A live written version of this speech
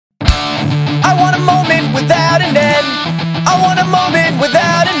without an end. I want a moment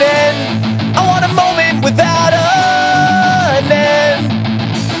without an end. I want a moment without an end.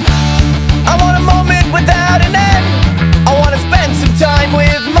 I want a moment without an end. I want to spend some time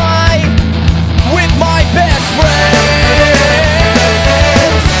with my best friends.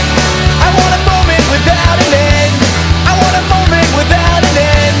 I want a moment without an end. I want a moment without an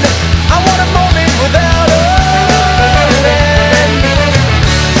end. I want a moment without an end.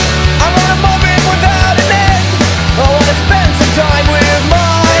 I want a moment without an end. I want to spend some time with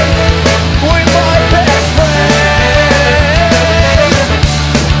my best friends.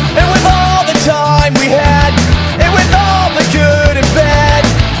 And with all the time we had, and with all the good and bad,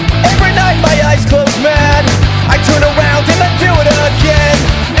 every night my eyes closed mad, I turn around and I do it again.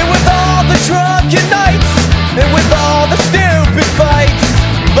 And with all the drunken nights, and with all the stupid fights,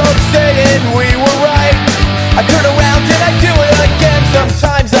 both saying we were right, I turn around and I do it again.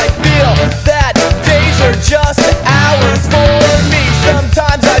 Sometimes I feel that days are just hours for me.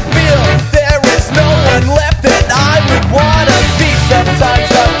 Sometimes I feel there is no one left that I would wanna be.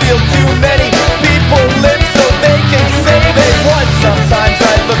 Sometimes I feel too many people live so they can say they won. Sometimes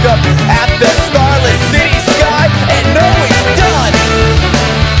I look up at the starless city sky and know it's done.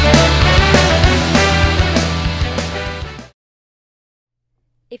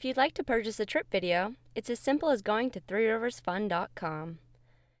 If you'd like to purchase a trip video, it's as simple as going to threeriversfun.com.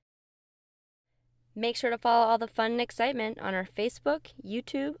 Make sure to follow all the fun and excitement on our Facebook,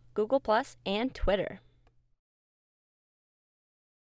 YouTube, Google+, and Twitter.